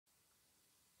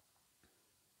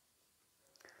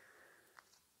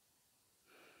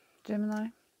Gemini,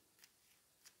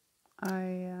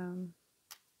 I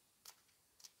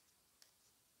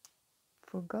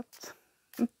forgot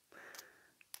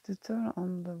to turn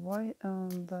on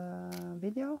the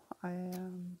video.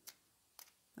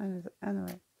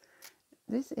 Anyway,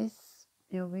 this is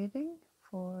your reading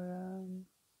for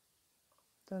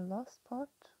the last part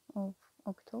of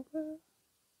October,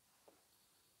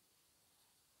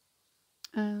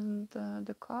 and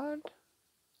the card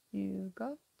you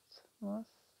got was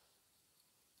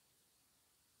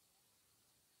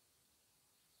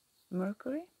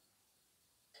Mercury,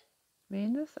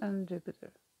 Venus and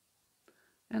Jupiter.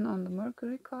 And on the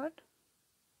Mercury card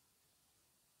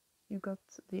you got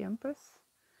the Empress,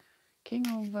 King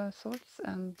of Swords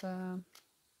and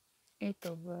Eight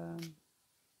of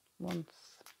Wands.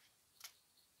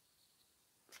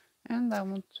 And I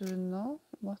want to know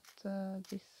what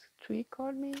this tree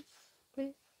card means,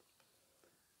 please.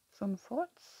 Some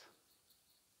thoughts?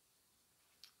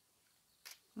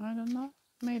 I don't know.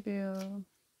 Maybe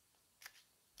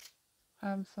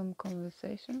have some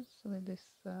conversations with this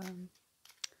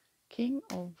King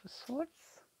of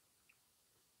Swords.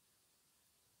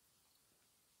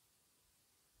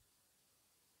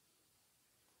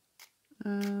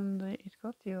 And it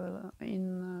got you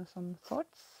in some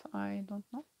thoughts, I don't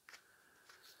know.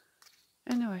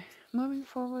 Anyway, moving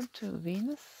forward to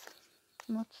Venus.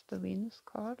 What's the Venus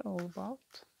card all about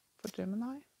for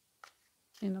Gemini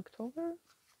in October?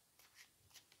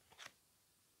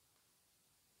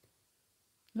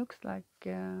 Looks like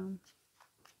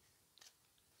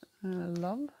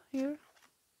love here.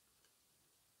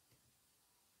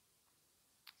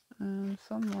 And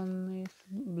someone is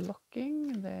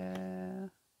blocking the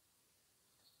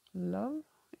love.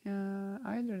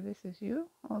 Either this is you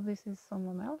or this is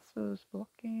someone else who's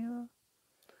blocking you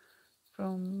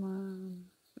from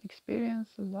experience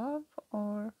love,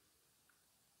 or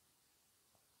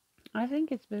I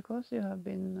think it's because you have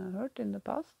been hurt in the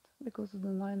past because of the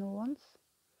 9 of Wands.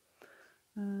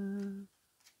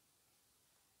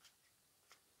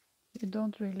 You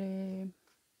don't really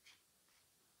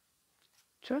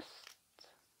trust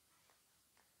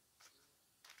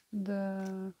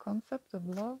the concept of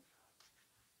love.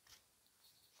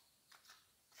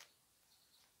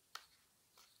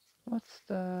 What's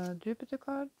the Jupiter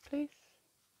card, please?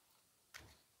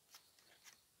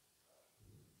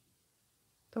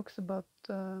 Talks about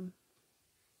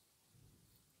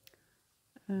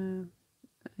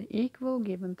equal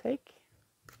give and take.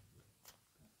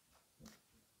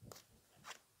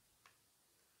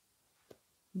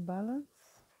 Balance.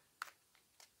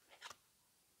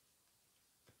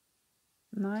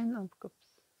 9 of Cups.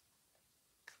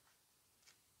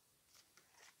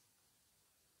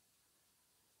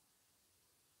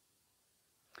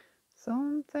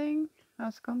 Something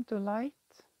has come to light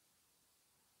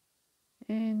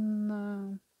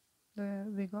in the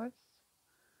regards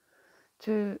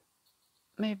to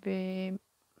maybe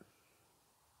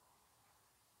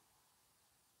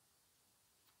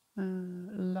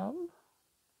love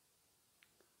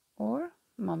or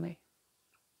money.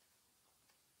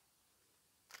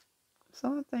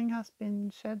 Something has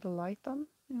been shed a light on,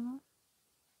 you know.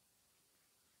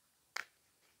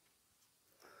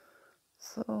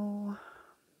 So,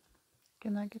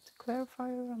 can I get a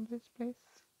clarifier on this, please?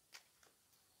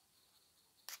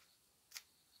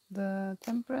 The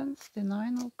Temperance, the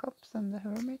 9 of Cups and the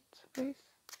Hermit, please.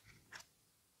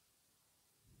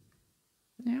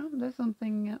 Yeah, there's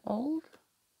something old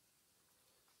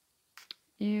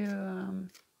you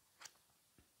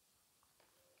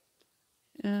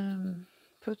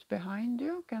put behind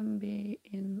you, can be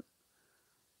in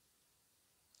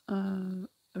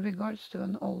regards to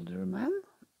an older man,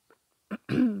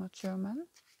 mature man.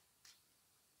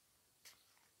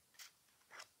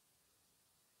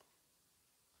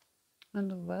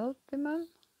 And a wealthy man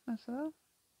as well.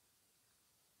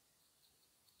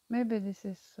 Maybe this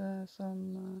is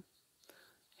some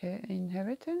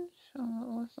inheritance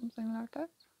or something like that.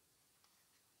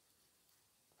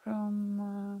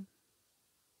 From,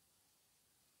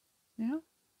 yeah,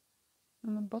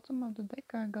 on the bottom of the deck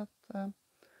I got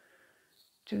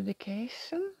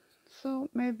judication. So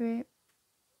maybe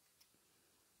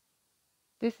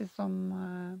this is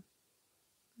some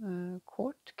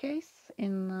court case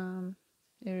in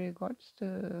regards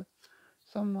to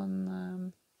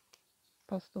someone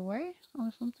passed away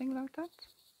or something like that.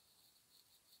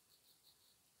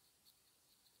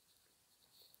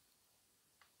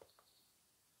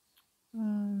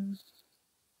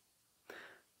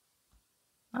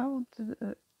 I want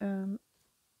to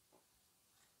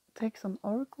take some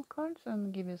oracle cards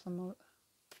and give you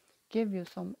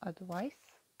some advice.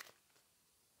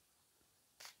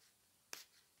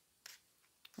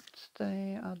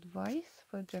 the advice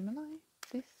for Gemini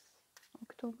this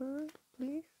October,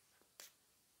 please?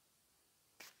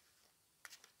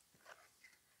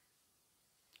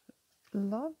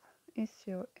 Love is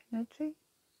your energy.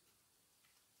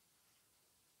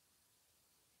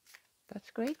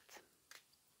 That's great.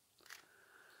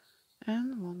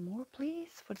 And one more,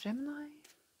 please, for Gemini.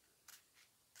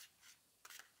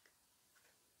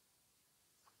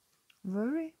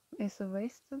 Worry is a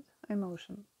wasted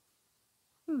emotion.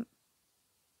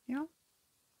 Yeah.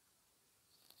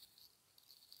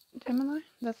 Gemini,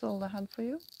 that's all I had for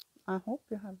you. I hope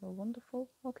you have a wonderful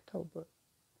October.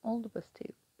 All the best to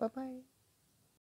you. Bye-bye.